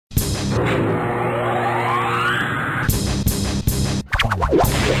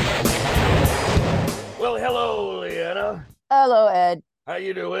Well, hello, Leanna. Hello, Ed. How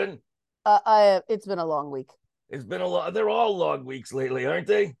you doing? It's been a long week. It's been a lot. They're all long weeks lately, aren't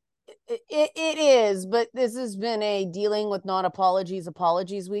they? It is, but this has been a dealing with non-apologies,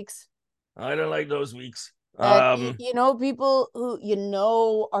 apologies weeks. I don't like those weeks. And people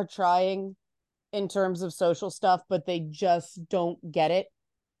who are trying in terms of social stuff, but they just don't get it.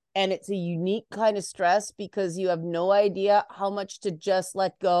 And it's a unique kind of stress because you have no idea how much to just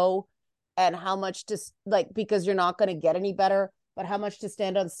let go and how much to because you're not going to get any better, but how much to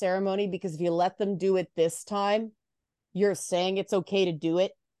stand on ceremony because if you let them do it this time, you're saying it's okay to do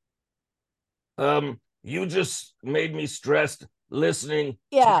it. You just made me stressed listening to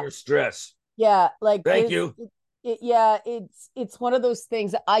Yeah. your stress. Yeah, Thank you. yeah, it's one of those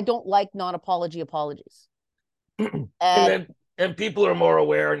things that I don't like non-apology apologies. and And then and people are more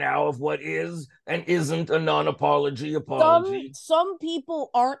aware now of what is and isn't a non-apology some apology. some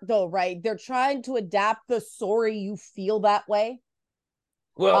people aren't though, right? They're trying to adapt the sorry you feel that way.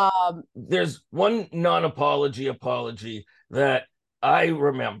 Well, Um, there's one non-apology apology that I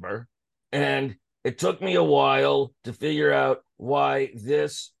remember, and it took me a while to figure out why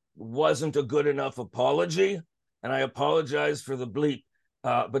this wasn't a good enough apology, and I apologize for the bleep.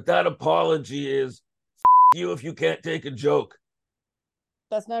 But that apology is you if you can't take a joke.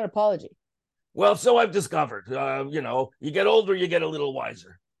 that's not an apology. Well, so I've discovered. You get older, you get a little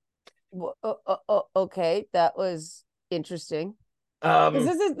wiser. Okay, that was interesting. Because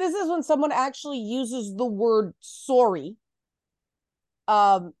Um, this is when someone actually uses the word sorry.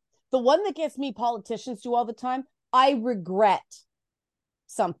 The one that gets me politicians do all the time, I regret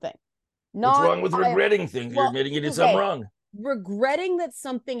something. what's Not wrong with I regretting things? You're well, admitting you did something okay. wrong. Regretting that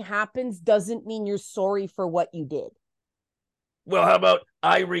something happens doesn't mean you're sorry for what you did. Well, how about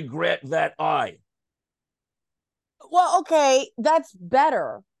I regret that I? Well, okay, that's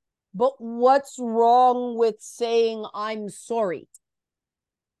better. But what's wrong with saying I'm sorry?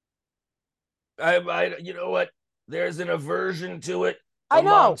 You know what? There's an aversion to it I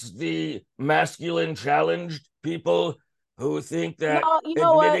know. amongst the masculine challenged people who think that No, you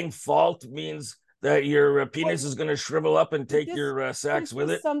know what? admitting fault means that your What penis is going to shrivel up and take this your this sex with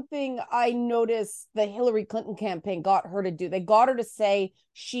is it. something I noticed the Hillary Clinton campaign got her to do. They got her to say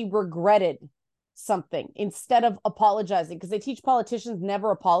she regretted something instead of apologizing because they teach politicians never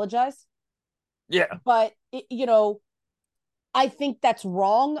apologize. Yeah. But I think that's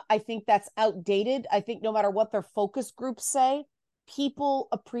wrong. I think that's outdated. I think no matter what their focus groups say, people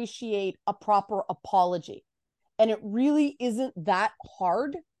appreciate a proper apology. And it really isn't that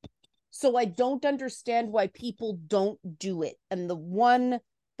hard. So I don't understand why people don't do it. And the one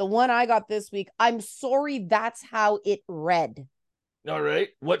I got this week, I'm sorry that's how it read. All right.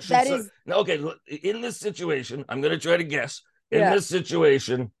 What should That so is now? Okay, in this situation, I'm going to try to guess. In yeah. this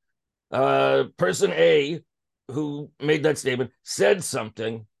situation, person A who made that statement said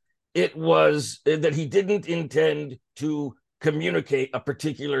something. It was that he didn't intend to communicate a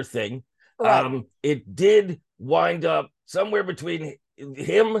particular thing. Right. It did wind up somewhere between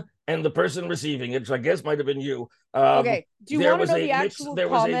him and the person receiving it, which I guess might have been you. Okay. Do you want to know the actual There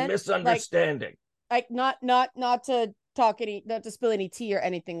was a comment? misunderstanding. Not to not to spill any tea or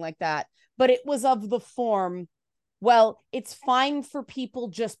anything like that, but it was of the form, well, it's fine for people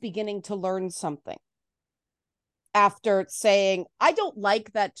just beginning to learn something after saying, I don't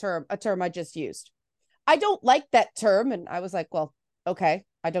like that term, a term I just used. I don't like that term. And I was like, well, okay,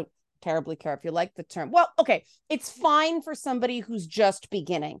 I don't terribly care if you like the term. Well, okay, it's fine for somebody who's just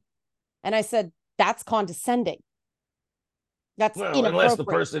beginning. And I said, that's condescending. That's Well, unless the inappropriate.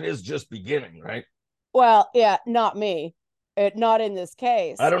 person is just beginning, right? Well, yeah, not me. Not in this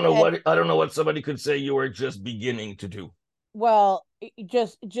case. And I don't know what somebody could say you are just beginning to do. well,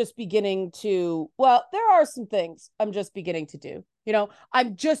 just beginning to well, there are some things I'm just beginning to do.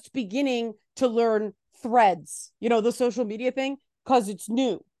 I'm just beginning to learn threads, the social media thing, because it's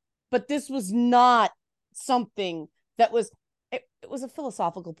new. But this was not something that was it was a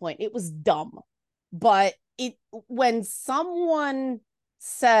philosophical point. It was dumb. But it when someone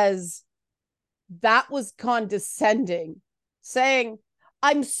says that was condescending, saying,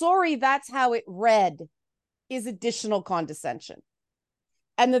 I'm sorry that's how it read, is additional condescension.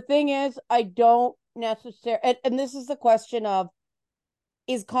 And the thing is, I don't necessarily, and this is the question of,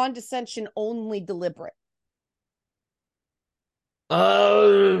 is condescension only deliberate?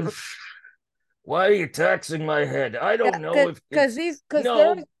 Uh, why are you taxing my head? I Yeah, don't know if because it's these, because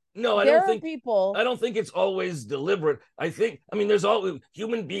no, no. there are people. I don't think it's always deliberate. I mean, there's all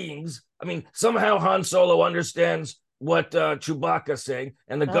human beings. I mean, somehow Han Solo understands what Chewbacca's saying,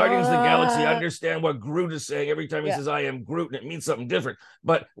 and the Guardians of the Galaxy understand what Groot is saying every time he says "I am Groot," and it means something different.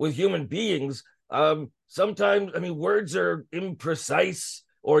 But with human beings, sometimes, I mean, words are imprecise,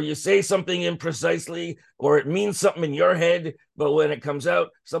 or you say something imprecisely, or it means something in your head, but when it comes out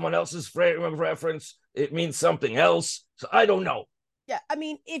someone else's frame of reference, it means something else. So I don't know. Yeah, I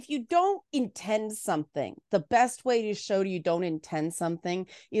mean, if you don't intend something, the best way to show you don't intend something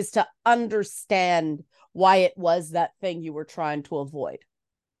is to understand why it was that thing you were trying to avoid,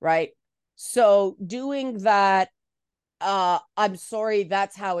 right? So doing that, I'm sorry,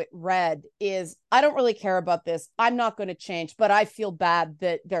 that's how it read, is I don't really care about this. I'm not going to change, but I feel bad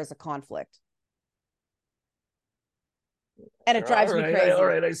that there's a conflict. And it drives me crazy. All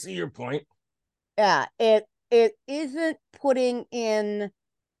right, I see your point. Yeah, it isn't putting in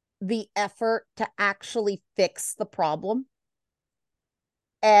the effort to actually fix the problem.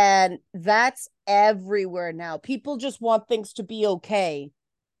 And that's everywhere now. People just want things to be okay,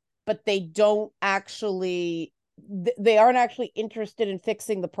 but they aren't actually interested in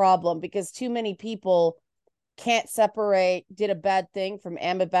fixing the problem, because too many people can't separate did a bad thing from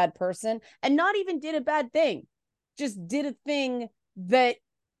am a bad person, and not even did a bad thing, just did a thing that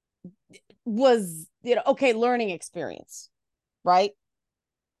was, okay, learning experience, right?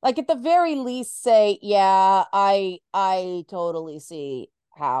 Like, at the very least, say, yeah, I totally see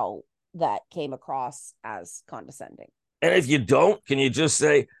how that came across as condescending. And if you don't, can you just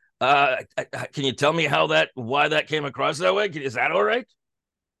say, can you tell me why that came across that way? Is that all right?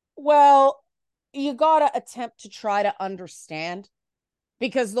 Well, you gotta attempt to try to understand,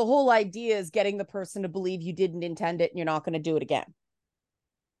 because the whole idea is getting the person to believe you didn't intend it and you're not going to do it again.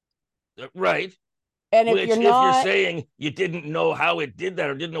 Right. And if you're saying you didn't know how it did that,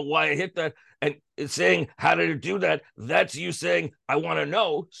 or didn't know why it hit that, and it's saying, how did it do that? That's you saying, I want to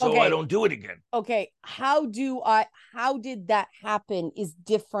know, so I don't do it again. Okay. How did that happen is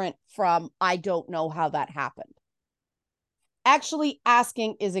different from, I don't know how that happened. Actually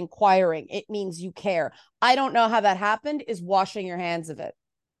asking is inquiring. It means you care. I don't know how that happened is washing your hands of it.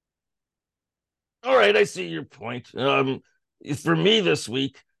 All right, I see your point. For me, this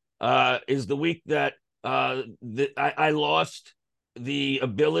week is the week that I lost the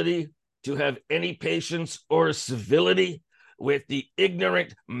ability to have any patience or civility with the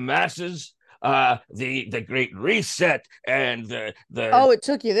ignorant masses. The Great Reset and the it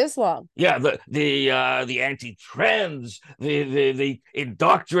took you this long. Yeah, the anti-trans, the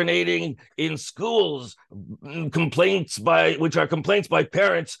indoctrinating in schools, complaints by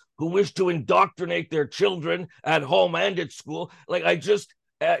parents who wish to indoctrinate their children at home and at school. Like, I just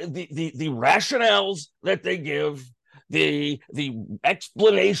the rationales that they give, the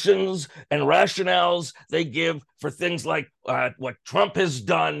explanations and rationales they give for things like what Trump has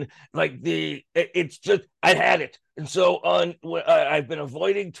done, like it's just, I had it. And so I've been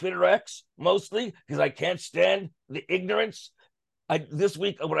avoiding Twitter X mostly because I can't stand the ignorance. This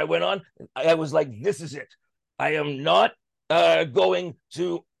week when I went on, I was like, this is it. I am not going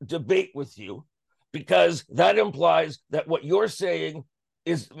to debate with you, because that implies that what you're saying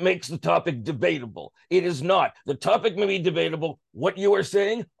makes the topic debatable. It is not. The topic may be debatable. What you are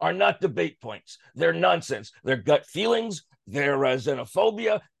saying are not debate points. They're nonsense. They're gut feelings. They're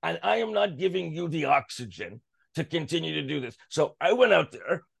xenophobia. And I am not giving you the oxygen to continue to do this. So I went out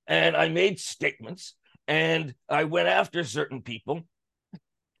there and I made statements, and I went after certain people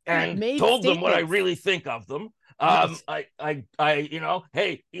and told them what I really think of them. I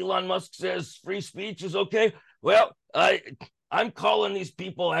hey, Elon Musk says free speech is okay. Well, I'm calling these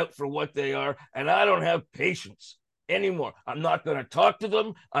people out for what they are, and I don't have patience anymore. I'm not going to talk to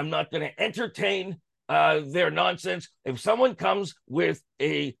them. I'm not going to entertain their nonsense. If someone comes with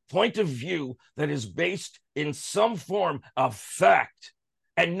a point of view that is based in some form of fact,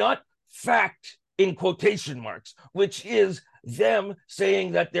 and not fact in quotation marks, which is them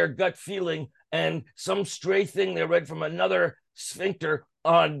saying that their gut feeling and some stray thing they read from another sphincter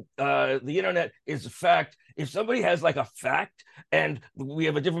on the internet is a fact. If somebody has like a fact and we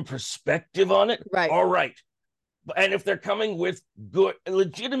have a different perspective on it, right, all right. And if they're coming with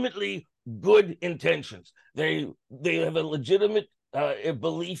legitimately good intentions, they have a legitimate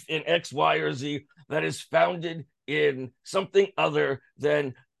belief in X, Y, or Z that is founded in something other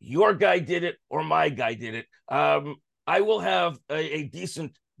than your guy did it or my guy did it, I will have a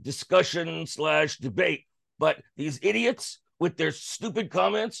decent discussion / debate. But these idiots with their stupid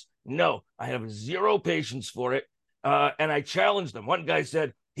comments, no, I have zero patience for it. And I challenged them. One guy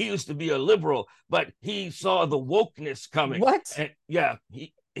said he used to be a liberal, but he saw the wokeness coming. What? And, yeah,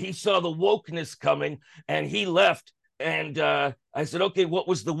 he saw the wokeness coming, and he left. And I said, okay, what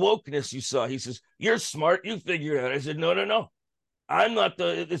was the wokeness you saw? He says, you're smart. You figured it out. I said, no, no, no.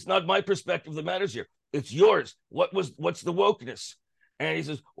 It's not my perspective that matters here. It's yours. What's the wokeness? And he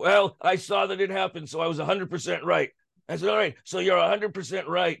says, well, I saw that it happened, so I was 100% right. I said, all right, so you're 100%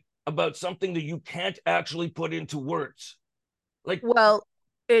 right about something that you can't actually put into words. Like, well,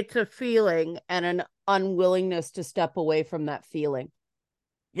 it's a feeling and an unwillingness to step away from that feeling.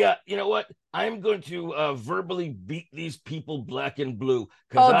 yeah, you know what? I'm going to verbally beat these people black and blue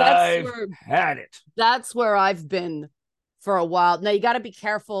because I've had it. That's where I've been for a while. Now you got to be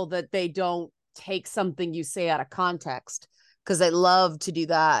careful that they don't take something you say out of context, because they love to do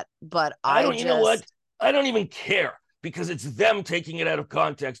that. But you know what? I don't even care, because it's them taking it out of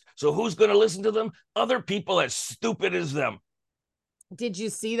context. So who's going to listen to them? Other people as stupid as them. Did you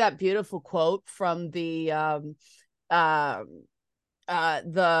see that beautiful quote from the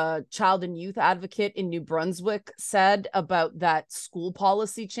child and youth advocate in New Brunswick said about that school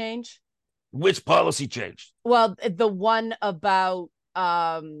policy change? Which policy changed? Well, the one about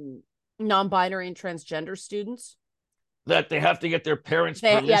non-binary and transgender students. That they have to get their parents'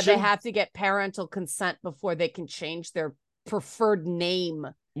 permission? Yeah, they have to get parental consent before they can change their preferred name.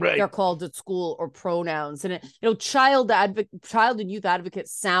 Right. They're called at school, or pronouns. And child and youth advocate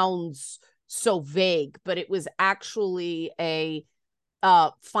sounds so vague, but it was actually a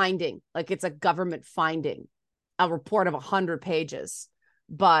finding. Like, it's a government finding, a report of 100 pages.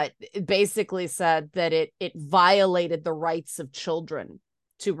 But it basically said that it violated the rights of children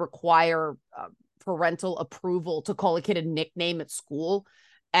to require parental approval to call a kid a nickname at school.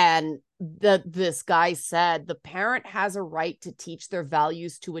 And this guy said the parent has a right to teach their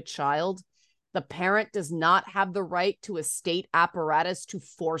values to a child. The parent does not have the right to a state apparatus to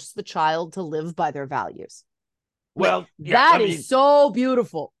force the child to live by their values. Well, that is so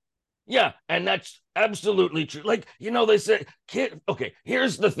beautiful. Yeah, and that's absolutely true. Like, they say, okay,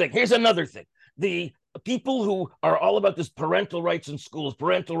 here's the thing. Here's another thing. The people who are all about this parental rights in schools,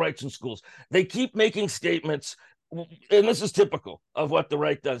 they keep making statements, and this is typical of what the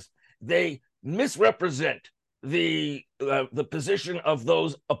right does. They misrepresent the position of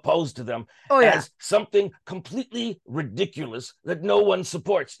those opposed to them as something completely ridiculous that no one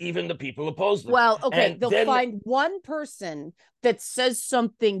supports, even the people opposed to them. Well, okay, they'll find one person that says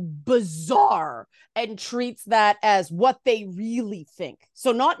something bizarre and treats that as what they really think.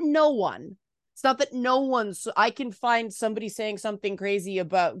 So not no one. It's not that no one's. I can find somebody saying something crazy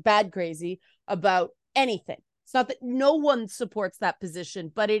about anything. It's not that no one supports that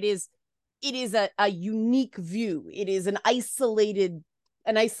position, but it is a unique view. It is an isolated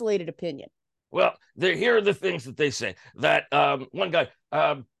opinion. Well, here are the things that they say. That one guy,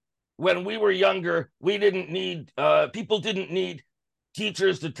 when we were younger, we didn't need people didn't need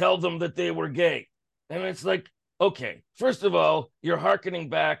teachers to tell them that they were gay. And it's like, okay, first of all, you're hearkening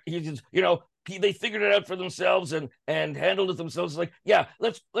back. They figured it out for themselves and handled it themselves. It's like, yeah,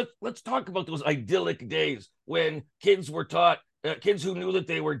 let's talk about those idyllic days when kids were taught, kids who knew that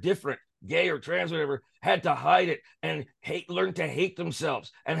they were different, gay or trans, whatever, had to hide it and learn to hate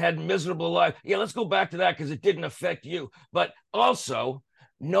themselves and had miserable lives. Yeah, let's go back to that because it didn't affect you. But also,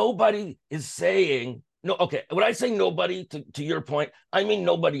 nobody is saying, no, okay, when I say nobody, to your point, I mean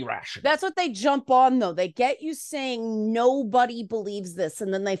nobody rational. That's what they jump on, though. They get you saying nobody believes this,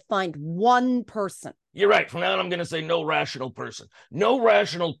 and then they find one person. You're right. From now on, I'm going to say no rational person. No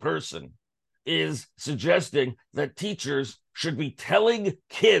rational person is suggesting that teachers should be telling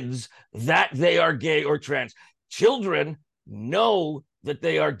kids that they are gay or trans. Children know that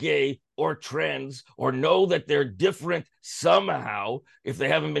they are gay or trans, or know that they're different somehow if they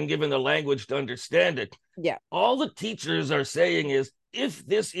haven't been given the language to understand it. Yeah. All the teachers are saying is, if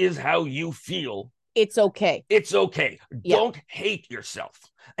this is how you feel, it's okay. It's okay. Yeah. Don't hate yourself.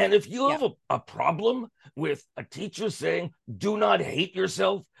 And if you have a problem with a teacher saying, do not hate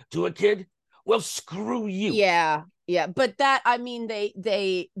yourself to a kid, well, screw you. Yeah. Yeah. But that, I mean,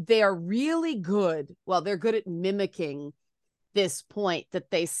 they are really good. Well, they're good at mimicking this point that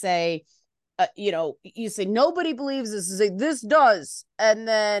they say, you say nobody believes this. Is like, this does, and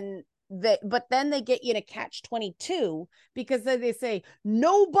then they get you to catch 22, because then they say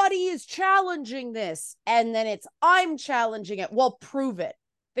nobody is challenging this, and then it's I'm challenging it. Well, prove it.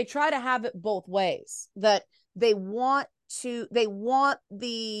 They try to have it both ways. That they want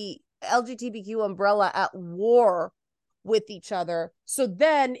the LGBTQ umbrella at war with each other. So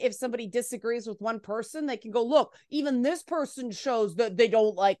then if somebody disagrees with one person, they can go, look, even this person shows that they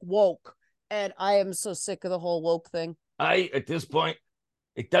don't like woke. And I am so sick of the whole woke thing. At this point,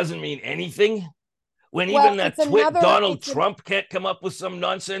 it doesn't mean anything. When even that Donald Trump can't come up with some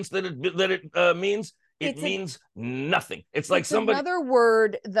nonsense that it means, It means nothing. It's like it's another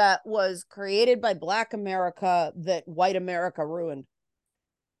word that was created by Black America that white America ruined.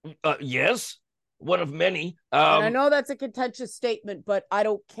 Yes, one of many. And I know that's a contentious statement, but I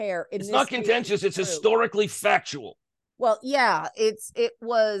don't care. It's not contentious. It's historically factual. Well, yeah, it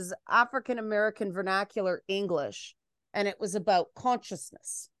was African American vernacular English, and it was about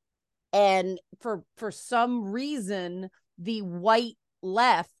consciousness. And for some reason, the white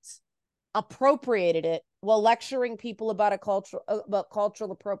left appropriated it while lecturing people about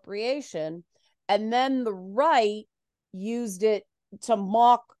cultural appropriation, and then the right used it to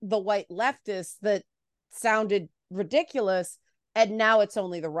mock the white leftists that sounded ridiculous, and now it's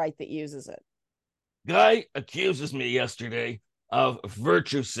only the right that uses it. Guy accuses me yesterday of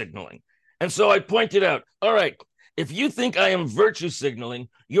virtue signaling, and so I pointed out, all right, if you think I am virtue signaling,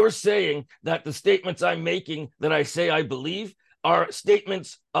 you're saying that the statements I'm making that I say I believe are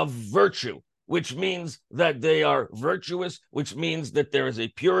statements of virtue, which means that they are virtuous, which means that there is a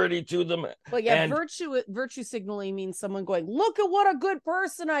purity to them. Well, yeah, and virtue signaling means someone going, look at what a good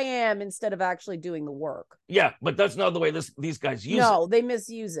person I am, instead of actually doing the work. Yeah, but that's not the way these guys use it. No, they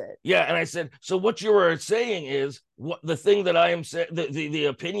misuse it. Yeah, and I said, so what you are saying is what the thing that I am saying, the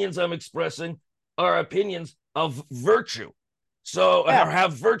opinions I'm expressing are opinions of virtue. So or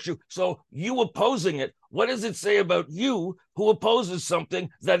have virtue. So you opposing it, what does it say about you who opposes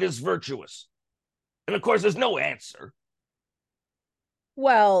something that is virtuous? And of course, there's no answer.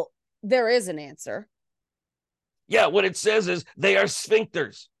 Well, there is an answer. Yeah, what it says is they are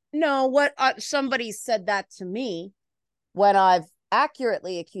sphincters. No, what somebody said that to me when I've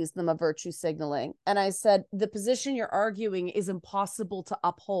accurately accused them of virtue signaling. And I said, the position you're arguing is impossible to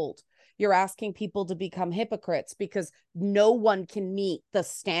uphold. You're asking people to become hypocrites because no one can meet the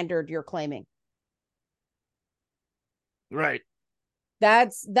standard you're claiming. Right.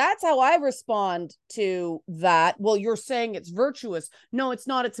 That's how I respond to that. Well, you're saying it's virtuous. No, it's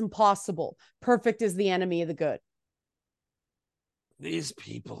not. It's impossible. Perfect is the enemy of the good. These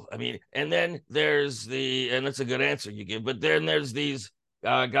people, I mean, and then there's and that's a good answer you give, but then there's these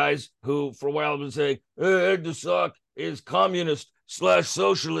guys who for a while have been saying, Ed Dusoc is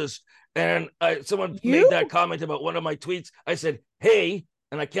communist/socialist. And someone made that comment about one of my tweets. I said, hey,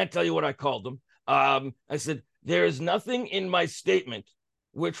 and I can't tell you what I called them. I said, there is nothing in my statement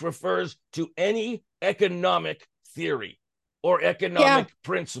which refers to any economic theory or economic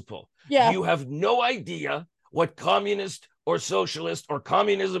principle. Yeah. You have no idea what communist or socialist or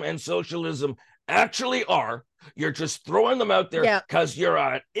communism and socialism actually are. You're just throwing them out there because you're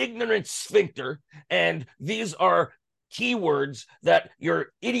an ignorant sphincter. And these are keywords that your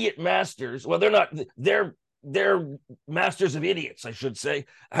idiot masters, well, they're masters of idiots, I should say,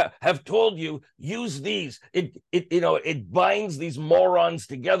 have told you, use these. It binds these morons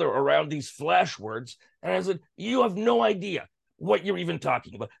together around these flash words. And I said, you have no idea what you're even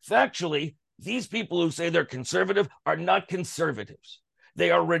talking about. Factually, these people who say they're conservative are not conservatives.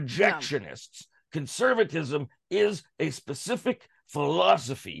 They are rejectionists. No. Conservatism is a specific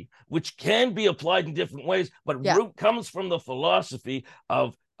philosophy which can be applied in different ways, but root comes from the philosophy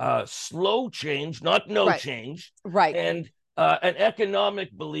of slow change, not no change, right? And an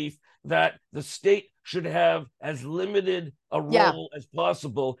economic belief that the state should have as limited a role as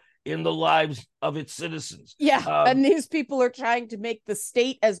possible in the lives of its citizens. And these people are trying to make the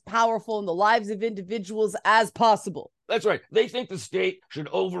state as powerful in the lives of individuals as possible. That's right. They think the state should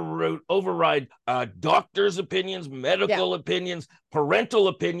override doctors' opinions, medical opinions, parental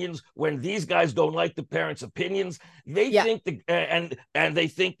opinions. When these guys don't like the parents' opinions, they think and they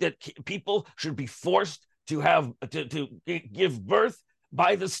think that people should be forced to have to give birth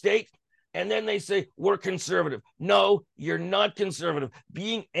by the state. And then they say, we're conservative. No, you're not conservative.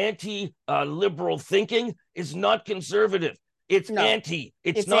 Being anti-liberal thinking is not conservative. It's anti.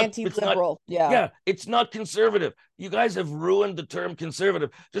 It's not anti-liberal. It's not conservative. You guys have ruined the term conservative,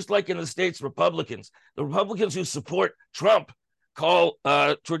 just like in the States, Republicans. The Republicans who support Trump call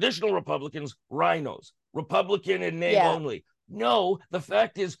traditional Republicans rhinos, Republican in name only. No, the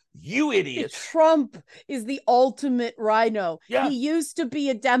fact is, you idiots. Trump is the ultimate rhino. Yeah. He used to be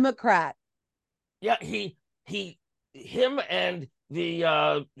a Democrat. Yeah, him and the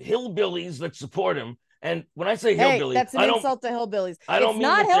hillbillies that support him. And when I say hillbillies, that's an insult to hillbillies. I don't mean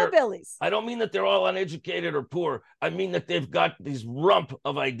not hillbillies. I don't mean that they're all uneducated or poor. I mean that they've got these rump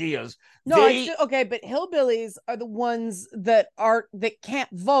of ideas. No, okay, but hillbillies are the ones that can't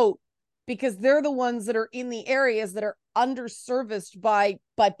vote because they're the ones that are in the areas that are underserviced by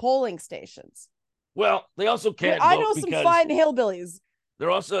polling stations. Well, they also can't. I know some fine hillbillies. They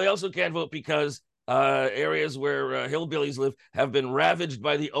also can't vote because areas where hillbillies live have been ravaged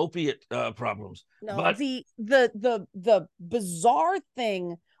by the opiate problems. No, But the bizarre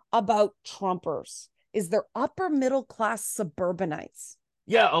thing about Trumpers is they're upper middle class suburbanites.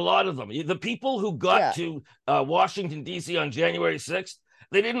 yeah, a lot of them. The people who got Yeah. to Washington, D.C. on January 6th,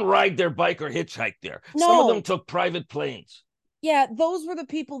 they didn't ride their bike or hitchhike there. Some of them No. took private planes. Yeah, those were the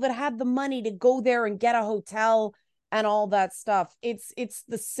people that had the money to go there and get a hotel and all that stuff. It's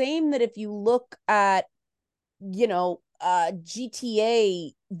the same that if you look at,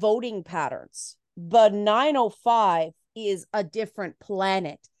 GTA voting patterns, the 905 is a different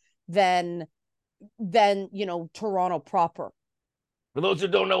planet than Toronto proper. For those who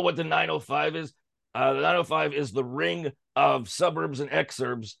don't know what the 905 is, the 905 is the ring of suburbs and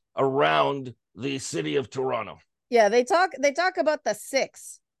exurbs around the city of Toronto. Yeah, they talk about the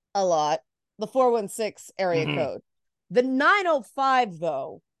 6 a lot, the 416 area code. The 905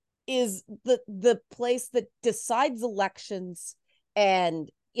 though is the place that decides elections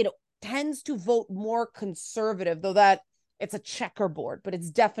and tends to vote more conservative, though that it's a checkerboard, but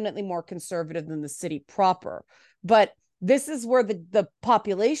it's definitely more conservative than the city proper. But this is where the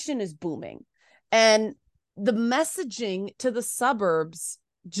population is booming, and the messaging to the suburbs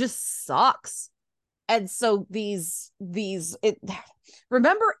just sucks. And so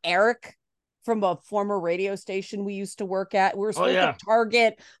remember Eric from a former radio station we used to work at? We were supposed to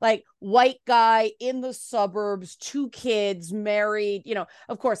target like white guy in the suburbs, 2 kids, married,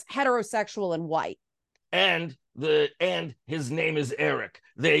 of course, heterosexual and white. And his name is Eric.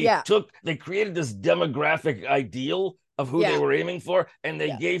 They created this demographic ideal of who they were aiming for, and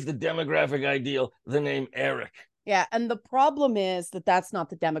they gave the demographic ideal the name Eric. Yeah, and the problem is that that's not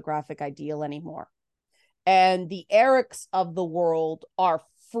the demographic ideal anymore. And the Erics of the world are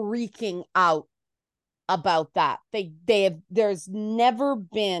freaking out about that. There's never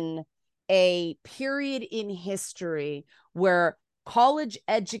been a period in history where college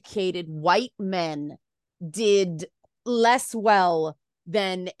educated white men did less well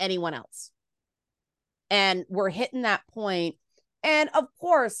than anyone else. And we're hitting that point. And of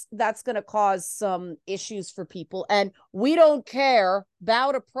course, that's going to cause some issues for people. And we don't care,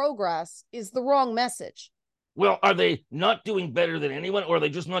 bow to progress is the wrong message. Well, are they not doing better than anyone, or are they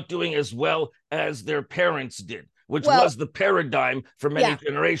just not doing as well as their parents did, which was the paradigm for many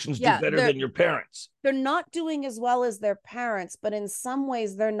generations? Do better than your parents. They're not doing as well as their parents, but in some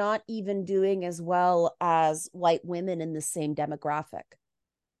ways, they're not even doing as well as white women in the same demographic.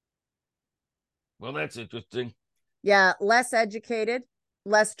 Well, that's interesting. Yeah, less educated,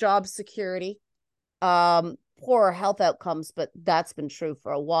 less job security, poorer health outcomes, but that's been true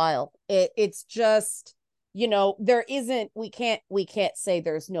for a while. It's just, we can't say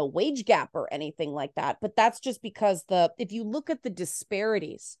there's no wage gap or anything like that, but that's just because if you look at the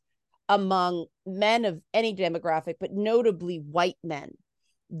disparities among men of any demographic, but notably white men,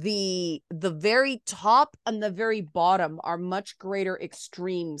 the very top and the very bottom are much greater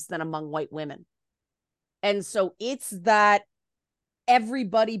extremes than among white women. And so it's that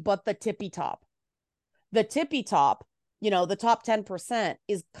everybody but the tippy top. The tippy top, the top 10%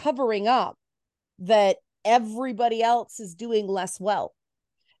 is covering up that everybody else is doing less well.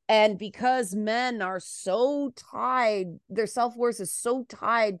 And because men are so tied, their self-worth is so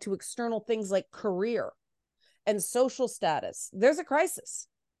tied to external things like career and social status, there's a crisis.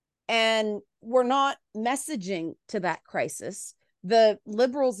 And we're not messaging to that crisis. The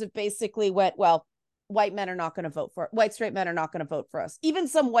liberals have basically went, well, white men are not going to vote for it. White straight men are not going to vote for us. Even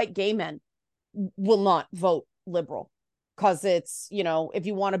some white gay men will not vote liberal because it's, if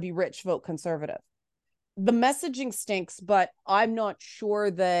you want to be rich, vote conservative. The messaging stinks, but I'm not sure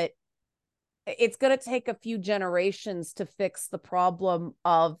that it's going to take a few generations to fix the problem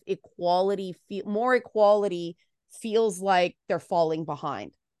of equality. More equality feels like they're falling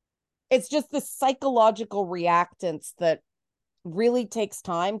behind. It's just the psychological reactance that really takes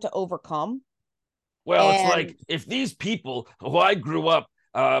time to overcome. Well, it's like if these people who I grew up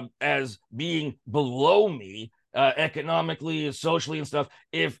as being below me economically, socially and stuff,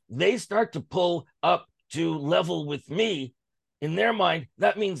 if they start to pull up to level with me, in their mind,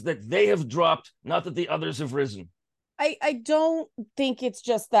 that means that they have dropped, not that the others have risen. I don't think it's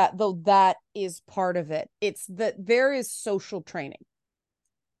just that, though that is part of it. It's that there is social training.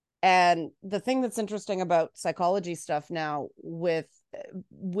 And the thing that's interesting about psychology stuff now with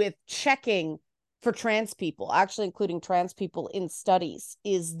checking for trans people, actually including trans people in studies,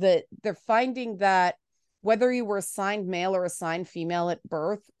 is that they're finding that whether you were assigned male or assigned female at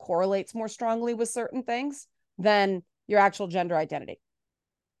birth correlates more strongly with certain things than your actual gender identity.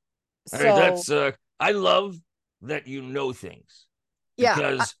 All right, that's I love that you know things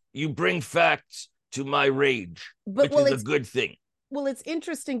because you bring facts to my rage, but which is a good thing. Well, it's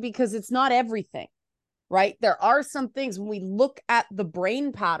interesting because it's not everything, right? There are some things when we look at the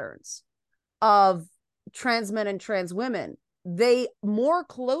brain patterns of trans men and trans women, they more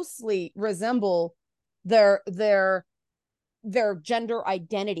closely resemble their gender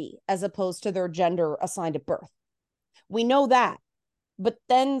identity as opposed to their gender assigned at birth. We know that. But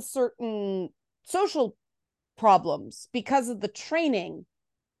then certain social problems, because of the training,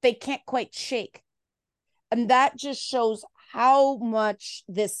 they can't quite shake. And that just shows how much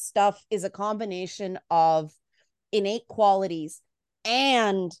this stuff is a combination of innate qualities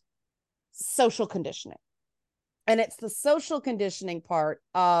and social conditioning. And it's the social conditioning part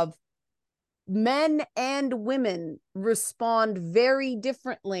of men and women respond very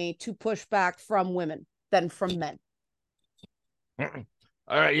differently to pushback from women than from men.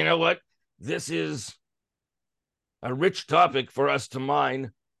 All right, you know what? This is a rich topic for us to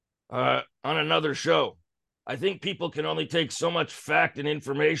mine on another show. I think people can only take so much fact and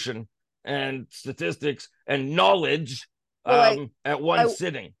information and statistics and knowledge at one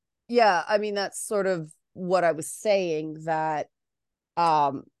sitting. Yeah, I mean, that's sort of what I was saying, that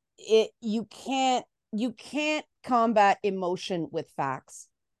you can't combat emotion with facts.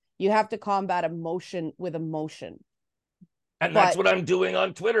 You have to combat emotion with emotion. And that's what I'm doing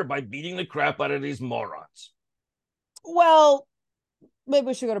on Twitter by beating the crap out of these morons. Well, maybe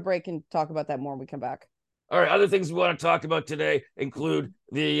we should go to break and talk about that more when we come back. All right, other things we want to talk about today include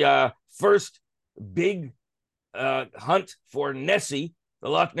the first big hunt for Nessie, the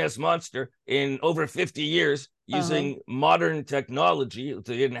Loch Ness Monster, in over 50 years using modern technology that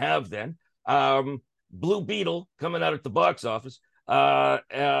they didn't have then. Blue Beetle coming out at the box office.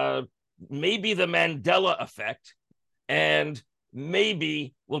 Maybe the Mandela effect. And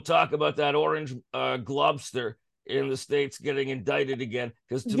maybe we'll talk about that orange globster in the States getting indicted again.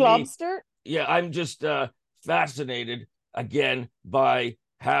 Because to globster? Me, yeah, I'm just fascinated again by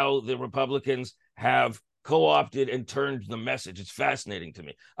how the Republicans have co-opted and turned the message. It's fascinating to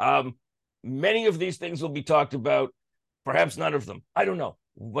me. Many of these things will be talked about, perhaps none of them. I don't know,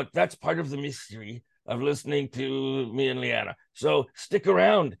 but that's part of the mystery of listening to me and Leanna. So stick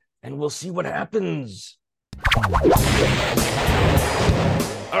around and we'll see what happens.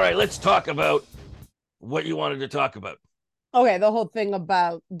 All right, let's talk about what you wanted to talk about. Okay, the whole thing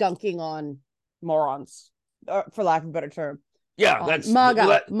about dunking on morons, for lack of a better term. Yeah, that's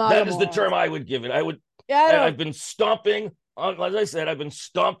MAGA that is the term I would give it. I would. Yeah, I've been stomping on, as I said, I've been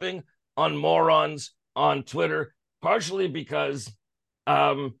stomping on morons on Twitter, partially because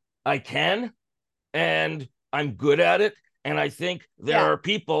I can, and I'm good at it, and I think there are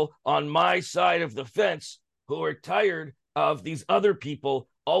people on my side of the fence who are tired of these other people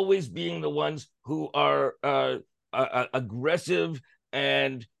always being the ones who are aggressive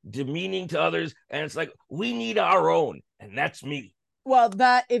and demeaning to others. And it's like, we need our own. And that's me. Well,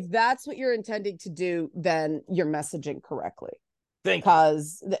 if that's what you're intending to do, then you're messaging correctly.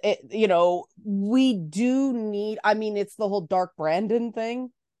 Because, we do need, I mean, it's the whole Dark Brandon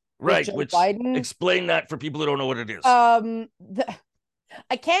thing. Right. Which Biden. Explain that for people who don't know what it is. I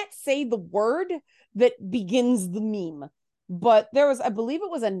can't say the word that begins the meme, but there was, I believe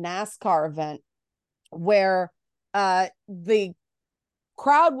it was a NASCAR event where the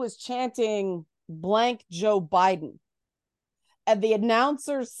crowd was chanting blank Joe Biden. And the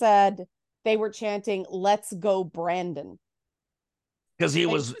announcer said they were chanting, "Let's go, Brandon." Because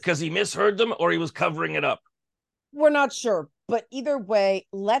he misheard them, or he was covering it up. We're not sure. But either way,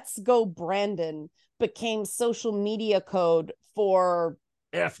 "Let's go, Brandon" became social media code for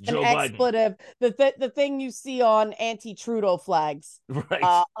F Joe Biden. Expletive, the thing you see on anti-Trudeau flags,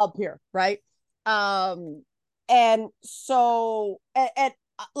 right, up here, right? And so, and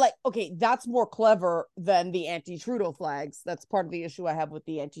like, okay, that's more clever than the anti-Trudeau flags. That's part of the issue I have with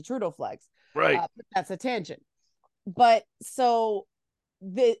the anti-Trudeau flags. Right, that's a tangent. But so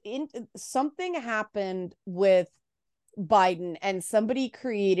something happened with Biden, and somebody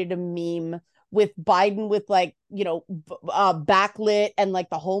created a meme with Biden with, like, backlit and like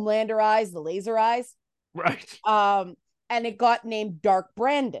the Homelander eyes, the laser eyes. Right. And it got named Dark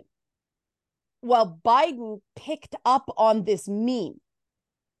Brandon. Well, Biden picked up on this meme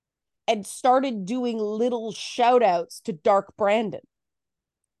and started doing little shout outs to Dark Brandon.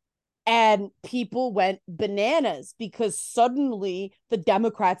 And people went bananas because suddenly the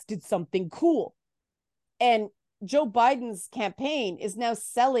Democrats did something cool. And Joe Biden's campaign is now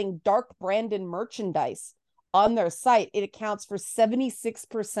selling Dark Brandon merchandise on their site. It accounts for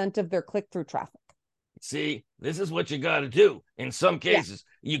 76% of their click-through traffic. See, this is what you got to do. In some cases,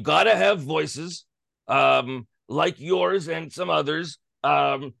 you got to have voices like yours and some others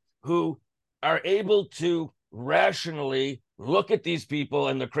who are able to rationally look at these people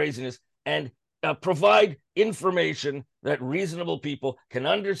and their craziness and provide information that reasonable people can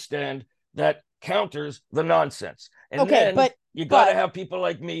understand that counters the nonsense. And Okay, then but you got to have people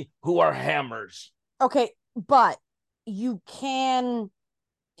like me who are hammers. okay, but you can,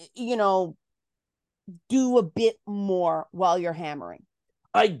 you know, do a bit more while you're hammering.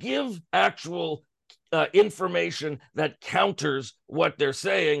 I give actual information that counters what they're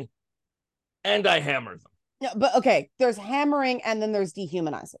saying, and I hammer them. Yeah, but okay, there's hammering and then there's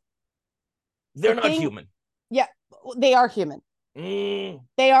dehumanizing. They're not human. Yeah, they are human.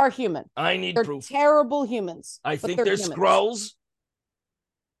 They are human. I need they're proof. Terrible humans. I think they're Skrulls.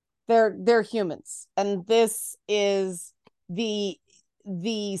 They're humans, and this is the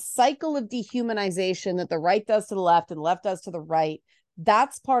cycle of dehumanization that the right does to the left and the left does to the right.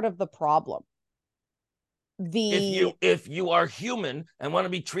 That's part of the problem. If you are human and want to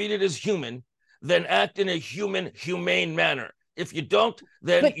be treated as human, then act in a humane manner. If you don't,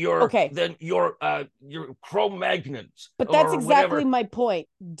 then you're Cro-Magnons. But that's exactly my point.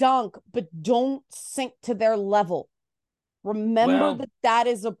 Dunk, but don't sink to their level. Remember that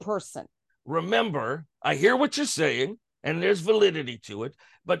is a person. Remember, I hear what you're saying, and there's validity to it,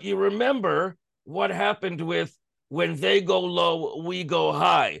 but you remember what happened with when they go low, we go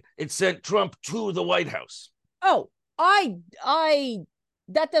high. It sent Trump to the White House. Oh,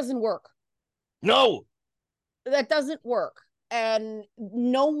 that doesn't work. No. That doesn't work. And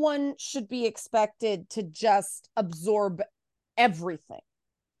no one should be expected to just absorb everything.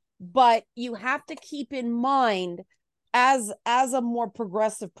 But you have to keep in mind, as a more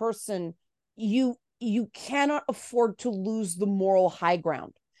progressive person, you cannot afford to lose the moral high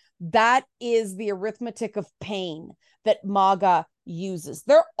ground. That is the arithmetic of pain that MAGA uses.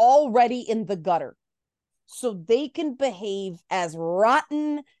 They're already in the gutter. So they can behave as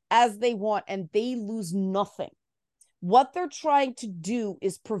rotten as they want and they lose nothing. What they're trying to do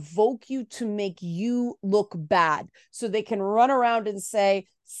is provoke you to make you look bad so they can run around and say,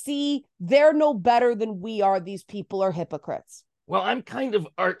 see, they're no better than we are. These people are hypocrites. Well, I'm kind of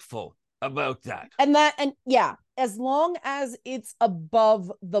artful about that. And yeah, as long as it's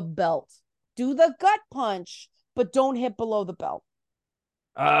above the belt, do the gut punch, but don't hit below the belt.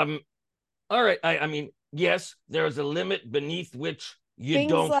 All right. I mean, yes, there is a limit beneath which you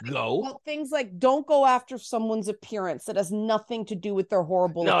don't go. Well, things like don't go after someone's appearance. That has nothing to do with their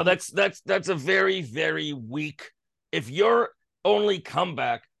horrible. No, appearance. That's a very, very weak. If your only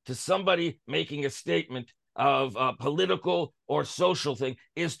comeback to somebody making a statement of a political or social thing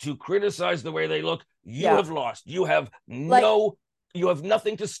is to criticize the way they look, you have lost. You have you have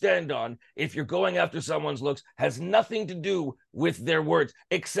nothing to stand on if you're going after someone's looks, has nothing to do with their words,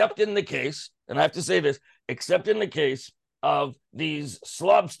 except in the case, and I have to say this, except in the case of these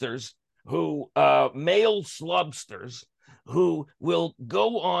slobsters who, male slobsters, who will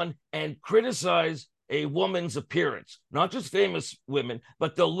go on and criticize a woman's appearance, not just famous women,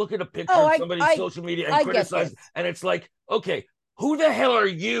 but they'll look at a picture of somebody's social media and criticize. And it's like, okay, who the hell are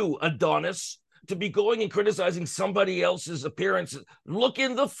you, Adonis, to be going and criticizing somebody else's appearance? Look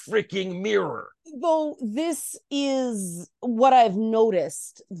in the freaking mirror. Though this is what I've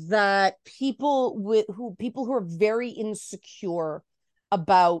noticed, that people who are very insecure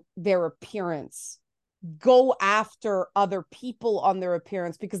about their appearance go after other people on their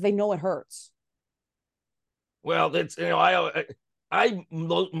appearance because they know it hurts. Well, that's, I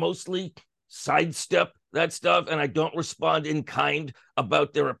mostly sidestep that stuff and I don't respond in kind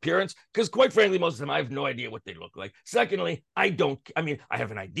about their appearance because, quite frankly, most of them I have no idea what they look like. Secondly, I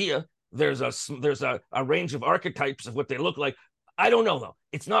have an idea. There's a range of archetypes of what they look like. I don't know though.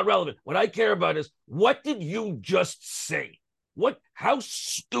 It's not relevant. What I care about is, what did you just say? How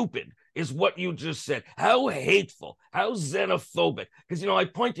stupid is what you just said? How hateful, how xenophobic? Because, I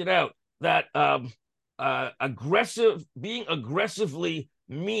pointed out that being aggressively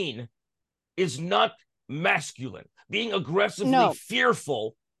mean is not masculine. Being aggressively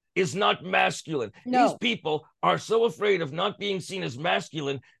fearful is not masculine. These people are so afraid of not being seen as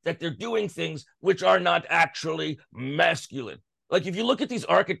masculine that they're doing things which are not actually masculine. Like, if you look at these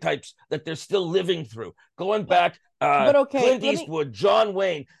archetypes that they're still living through, going back, Clint Eastwood, John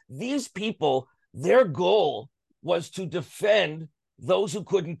Wayne, these people, their goal was to defend those who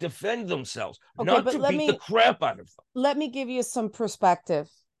couldn't defend themselves, not to beat the crap out of them. Let me give you some perspective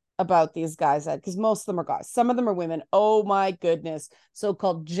about these guys, Ed, because most of them are guys. Some of them are women. Oh my goodness.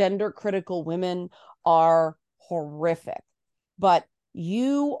 So-called gender critical women are horrific. But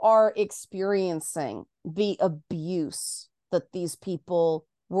you are experiencing the abuse that these people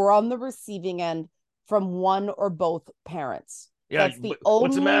were on the receiving end from one or both parents. Yeah, That's the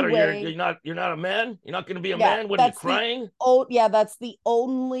what's the only matter? way. You're not a man? You're not going to be a Yeah, man? What are you that's the crying? that's the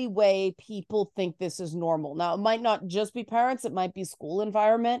only way people think this is normal. Now, it might not just be parents, it might be school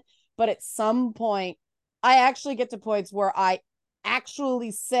environment, but at some point, I actually get to points where I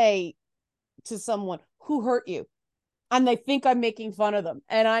actually say to someone, "Who hurt you?" And they think I'm making fun of them.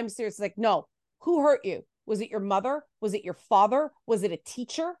 And I'm serious, like, no, who hurt you? Was it your mother? Was it your father? Was it a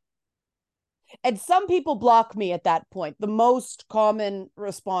teacher? And some people block me at that point. The most common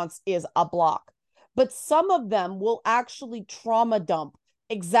response is a block. But some of them will actually trauma dump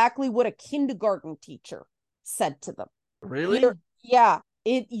exactly what a kindergarten teacher said to them. Really? Yeah,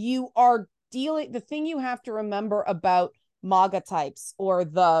 you are dealing. The thing you have to remember about MAGA types, or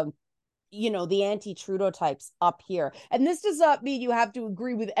the anti-Trudeau types up here, and this does not mean you have to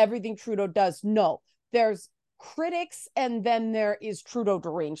agree with everything Trudeau does. No, there's critics, and then there is Trudeau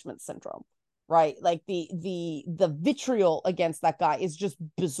derangement syndrome, right? Like the vitriol against that guy is just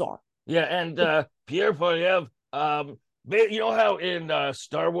bizarre. Yeah, and Pierre Poilievre, you know how in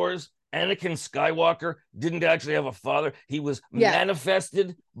Star Wars, Anakin Skywalker didn't actually have a father. He was Yeah,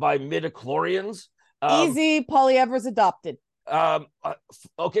 manifested by midichlorians. Um, easy. Poilievre's adopted.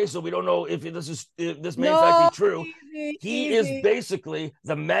 okay, so we don't know if this may in fact be No, true. easy, He is easy. basically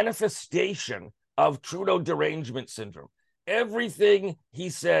the manifestation of Trudeau derangement syndrome. Everything he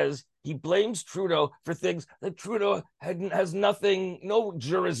says, he blames Trudeau for things that Trudeau has nothing, no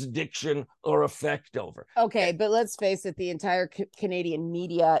jurisdiction or effect over. Okay, but let's face it, the entire Canadian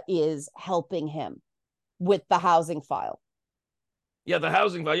media is helping him with the housing file. Yeah, the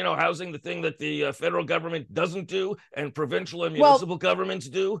housing, housing, the thing that the federal government doesn't do, and provincial and Well, municipal governments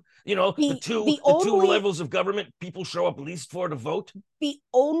do. You know, the the two the the two only levels of government people show up least for to vote. the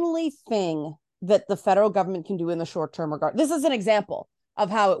only thing that the federal government can do in the short term regard, this is an example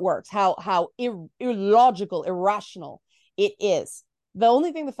of how it works, how illogical, irrational it is. The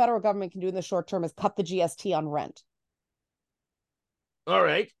only thing the federal government can do in the short term is cut the GST on rent. All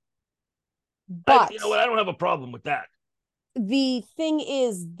right, But you know what? I don't have a problem with that. the thing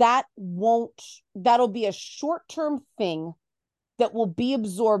is that'll be a short term thing that will be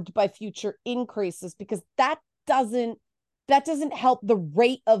absorbed by future increases, because doesn't that doesn't help the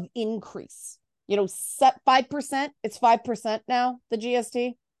rate of increase. Set 5%, it's 5% now, the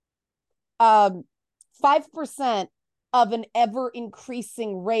GST. 5% of an ever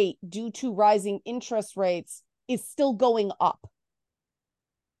increasing rate due to rising interest rates is still going up. I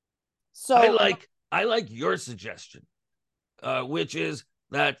So like I like your suggestion, which is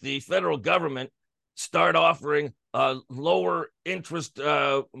that the federal government start offering lower interest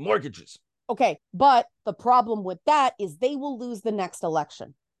mortgages. okay, but the problem with that is they will lose the next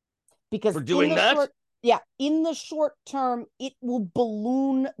election, because For doing that, in the short term, it will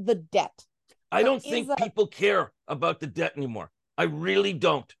balloon the debt. I There don't is think people care about the debt anymore. I really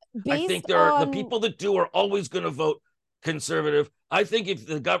don't. I think based there are the on people that do are always going to vote conservative. I think if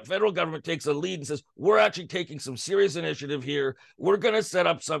the federal government takes a lead and says, we're actually taking some serious initiative here, we're going to set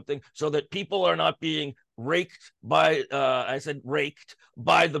up something so that people are not being raked by, raked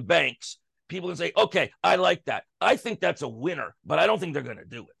by the banks. People can say, okay, I like that. I think that's a winner, but I don't think they're going to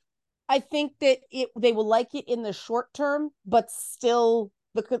do it. I think that they will like it in the short term, but still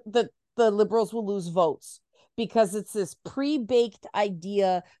the liberals will lose votes, because it's this pre-baked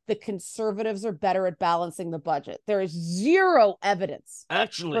idea that conservatives are better at balancing the budget. There is zero evidence for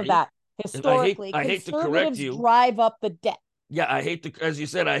Actually, that. and Historically, I hate to correct conservatives you. drive up the debt. Yeah, I hate to, as you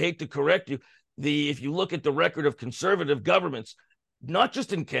said, I hate to correct you. If you look at the record of conservative governments, not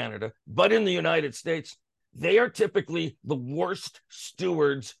just in Canada, but in the United States, they are typically the worst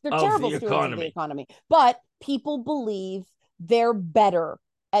stewards They're of terrible the stewards of the economy. economy, but people believe they're better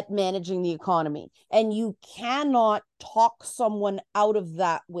at managing the economy. And you cannot talk someone out of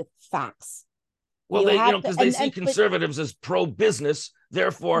that with facts. Well, You have to, because they see but conservatives as pro business,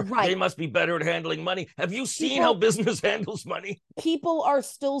 therefore they right. must be better at handling money. Have you seen how People business handles money? people are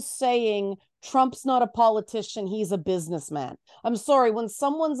still saying Trump's not a politician, he's a businessman. I'm sorry, when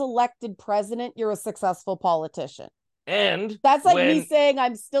someone's elected president, you're a successful politician. And That's like me when saying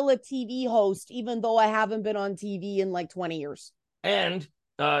I'm still a TV host, even though I haven't been on TV in like 20 years. and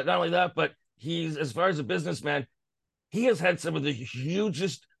not only that, but he's, as far as a businessman, he has had some of the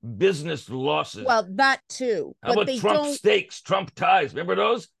hugest business losses. Well, that too, How but about they Trump don't. steaks, Trump ties? Remember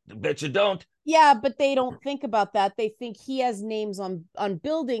those? I bet you don't. Yeah, but they don't think about that. They think he has names on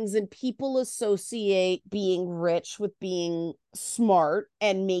buildings, and people associate being rich with being smart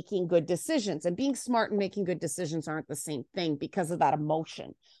and making good decisions. And being smart and making good decisions aren't the same thing because of that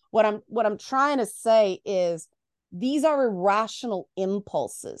emotion. What I'm trying to say is these are irrational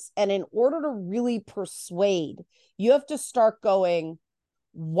impulses. And in order to really persuade, you have to start going,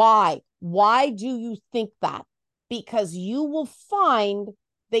 why? Why do you think that? Because you will find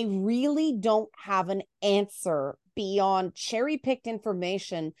they really don't have an answer beyond cherry-picked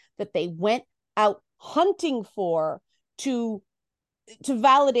information that they went out hunting for to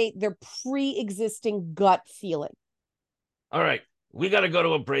validate their pre-existing gut feeling. All right, we got to go to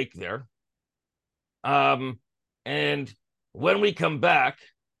a break there. And when we come back,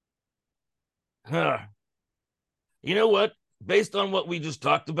 you know what? Based on what we just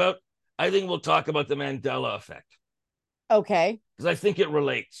talked about, I think we'll talk about the Mandela effect. Okay. Because I think it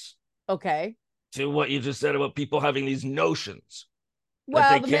relates. Okay. To what you just said about people having these notions.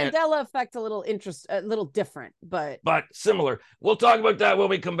 Well, the Mandela effect, a little different, but similar. We'll talk about that when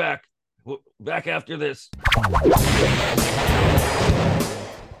we come back. Back after this.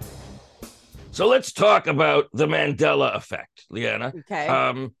 So let's talk about the Mandela effect, Leanna.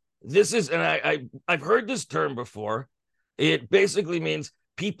 Okay. This is, and I've heard this term before. It basically means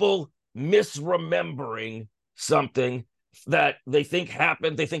people misremembering something that they think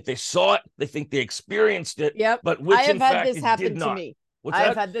happened. They think they saw it. They think they experienced it. Yep. But which, I have in had fact, this happen to not. me. What's I that?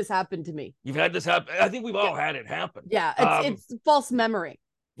 have had this happen to me. You've had this happen. I think we've all had it happen. Yeah, it's false memory.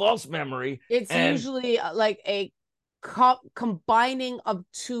 False memory. It's usually like a combining of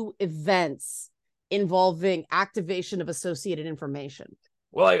two events involving activation of associated information.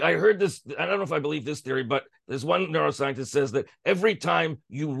 Well, I heard this. I don't know if I believe this theory, but there's one neuroscientist says that every time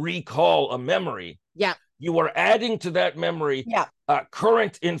you recall a memory, you are adding to that memory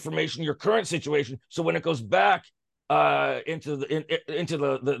current information, your current situation. So when it goes back into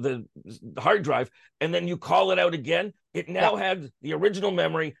the hard drive, and then you call it out again, it now had the original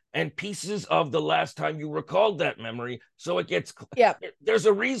memory and pieces of the last time you recalled that memory. So it gets there's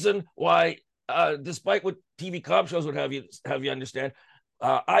a reason why, despite what TV cop shows would have you understand,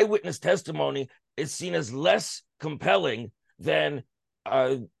 eyewitness testimony is seen as less compelling than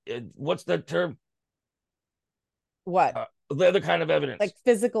what's that term? What? The other kind of evidence, like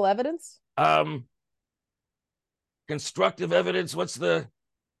physical evidence. Constructive evidence. What's the?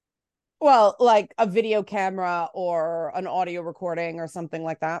 Well, like a video camera or an audio recording or something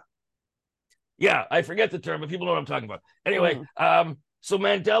like that. Yeah, I forget the term, but people know what I'm talking about. Anyway, so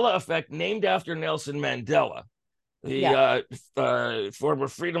Mandela effect, named after Nelson Mandela, the former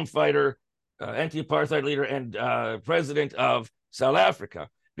freedom fighter, anti-apartheid leader, and president of South Africa,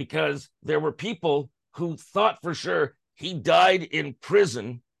 because there were people who thought for sure he died in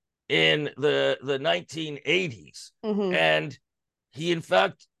prison in the 1980s. And he, in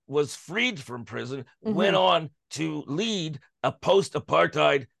fact, was freed from prison, went on to lead a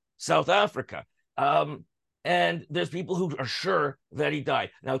post-apartheid South Africa. And there's people who are sure that he died.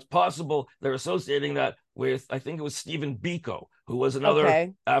 Now, it's possible they're associating that with, I think it was Stephen Biko, who was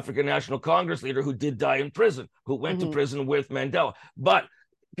another African National Congress leader who did die in prison, who went to prison with Mandela. But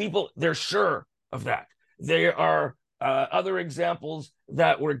people, they're sure of that. There are other examples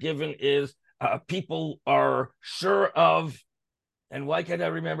that were given is people are sure of, and why can't I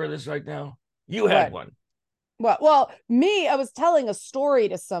remember this right now? You had one. Well, me, I was telling a story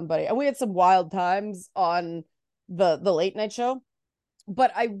to somebody, and we had some wild times on the late night show.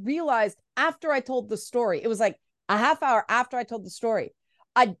 But I realized after I told the story, it was like a half hour after I told the story,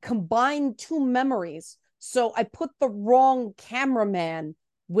 I'd combined two memories. So I put the wrong cameraman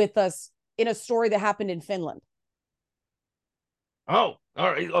with us in a story that happened in Finland. Oh,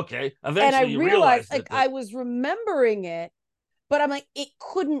 all right. Okay. Eventually, and I you realized like I was remembering it, but I'm like, it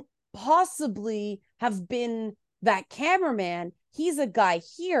couldn't possibly have been that cameraman. He's a guy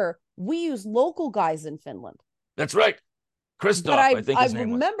here. We use local guys in Finland. That's right. Christoph, I think his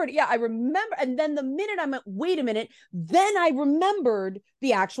name remembered. Was. Yeah, I remember. And then the minute I went, wait a minute, then I remembered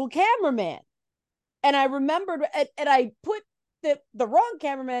the actual cameraman. And I remembered, and I put the wrong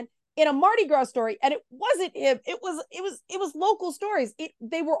cameraman in a Mardi Gras story, and it wasn't him. It was local stories.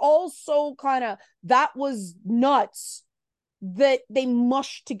 They were all so kind of, that was nuts that they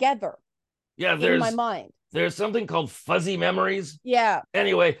mushed together. Yeah, in my mind. There's something called fuzzy memories. Yeah.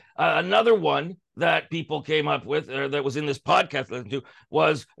 Anyway, another one that people came up with, that was in this podcast I listened to,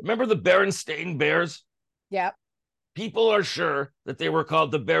 was, remember the Berenstain Bears? Yeah. People are sure that they were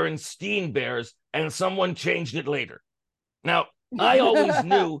called the Berenstein Bears, and someone changed it later. Now, I always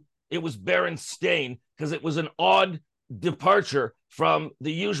knew it was Berenstain because it was an odd departure from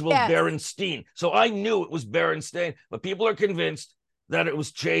the usual Berenstein. So I knew it was Berenstain, but people are convinced that it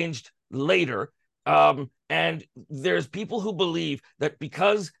was changed later. And there's people who believe that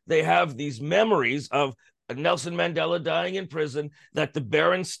because they have these memories of Nelson Mandela dying in prison, that the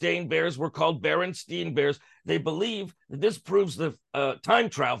Berenstain Bears were called Berenstein Bears. They believe that this proves the time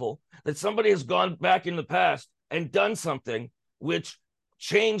travel, that somebody has gone back in the past and done something which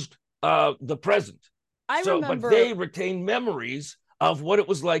changed the present. But they retain memories of what it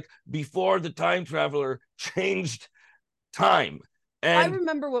was like before the time traveler changed time. And I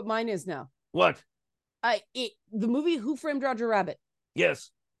remember what mine is now. What? The movie Who Framed Roger Rabbit. Yes.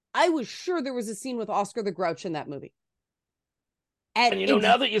 I was sure there was a scene with Oscar the Grouch in that movie. And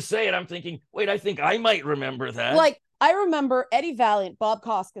now that you say it, I'm thinking, wait, I think I might remember that. Like, I remember Eddie Valiant, Bob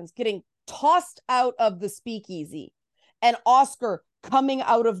Hoskins getting tossed out of the speakeasy and Oscar coming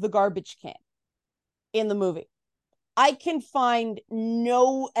out of the garbage can in the movie. I can find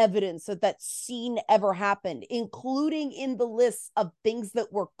no evidence that that scene ever happened, including in the lists of things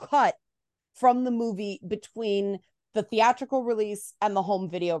that were cut from the movie between the theatrical release and the home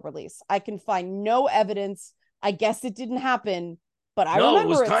video release. I can find no evidence. I guess it didn't happen, but I remember it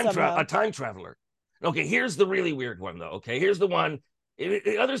was a time traveler. Okay, here's the really weird one, though. Okay, here's the one.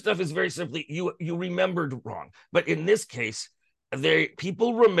 The other stuff is very simply you remembered wrong, but in this case,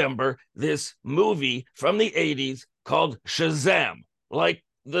 people remember this movie from the 80s called Shazam, like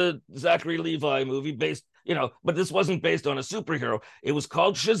the Zachary Levi movie based, but this wasn't based on a superhero. It was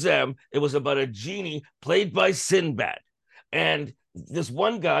called Shazam. It was about a genie played by Sinbad. And this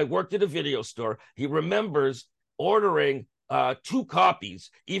one guy worked at a video store. He remembers ordering 2 copies,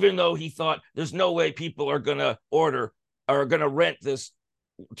 even though he thought there's no way people are going to rent this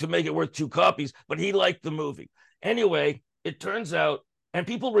to make it worth 2 copies, but he liked the movie. Anyway, it turns out, and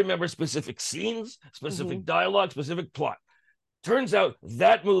people remember specific scenes, specific dialogue, specific plot. Turns out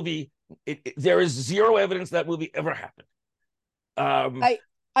that movie, there is zero evidence that movie ever happened. I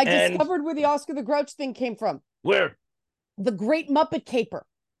discovered where the Oscar the Grouch thing came from. Where? The Great Muppet Caper.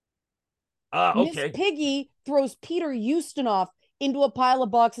 Okay. Miss Piggy throws Peter Ustinov into a pile of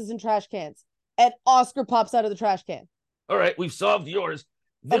boxes and trash cans, and Oscar pops out of the trash can. All right, we've solved yours.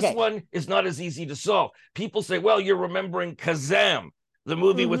 This one is not as easy to solve. People say, well, you're remembering Kazam, the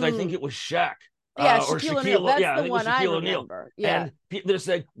movie with, I think it was Shaq. Yeah, Shaquille O'Neal. That's the one I remember. Yeah. And they're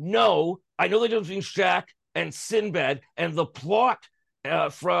saying, no, I know the difference between Shaq and Sinbad, and the plot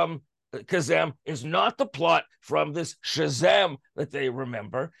from Kazam is not the plot from this Shazam that they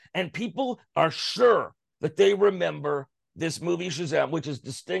remember. And people are sure that they remember this movie Shazam, which is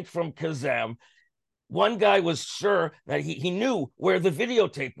distinct from Kazam. One guy was sure that he knew where the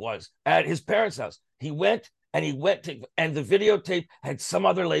videotape was at his parents' house. He went and the videotape had some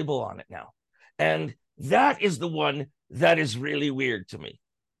other label on it now. And that is the one that is really weird to me.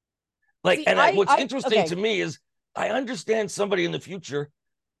 What's interesting to me is I understand somebody in the future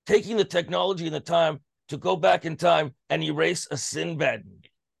taking the technology and the time to go back in time and erase a Sinbad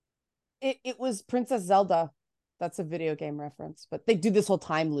movie. It was Princess Zelda. That's a video game reference, but they do this whole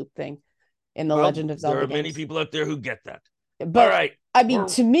time loop thing in the Legend of Zelda. There are many people out there who get that. But all right. I mean,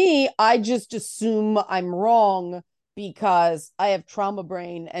 to me, I just assume I'm wrong because I have trauma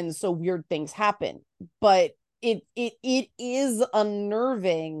brain and so weird things happen. But it is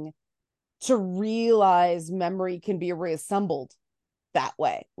unnerving to realize memory can be reassembled that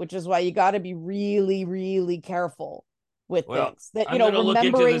way, which is why you got to be really, really careful with things that,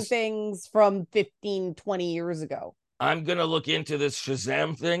 remembering things from 15, 20 years ago. I'm going to look into this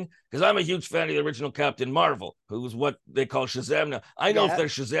Shazam thing because I'm a huge fan of the original Captain Marvel, who was what they call Shazam now. I know if that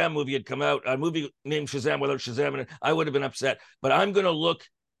Shazam movie had come out, a movie named Shazam without Shazam in it, I would have been upset. But I'm going to look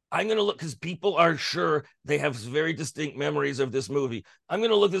because people are sure they have very distinct memories of this movie. I'm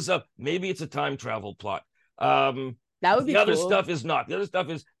going to look this up. Maybe it's a time travel plot. That would be the other stuff is not. The other stuff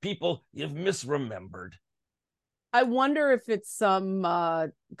is people you've misremembered. I wonder if it's some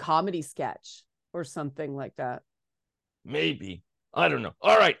comedy sketch or something like that. Maybe. I don't know.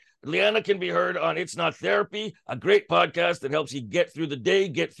 All right. Leanna can be heard on It's Not Therapy, a great podcast that helps you get through the day,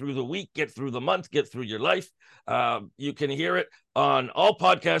 get through the week, get through the month, get through your life. You can hear it on all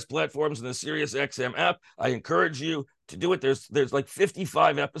podcast platforms in the SiriusXM app. I encourage you to do it. There's like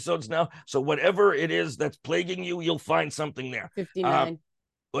 55 episodes now. So whatever it is that's plaguing you, you'll find something there. 59.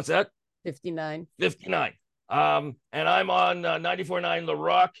 What's that? 59. 59. And I'm on 94.9 The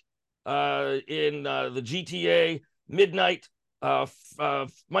Rock in the GTA. Midnight,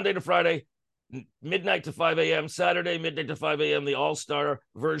 Monday to Friday, midnight to 5 a.m. Saturday, midnight to 5 a.m. the all-star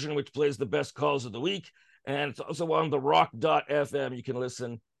version, which plays the best calls of the week. And it's also on the rock.fm. You can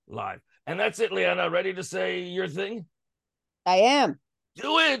listen live. And that's it, Leanna. Ready to say your thing? I am.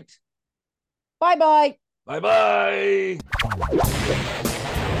 Do it. Bye-bye. Bye-bye.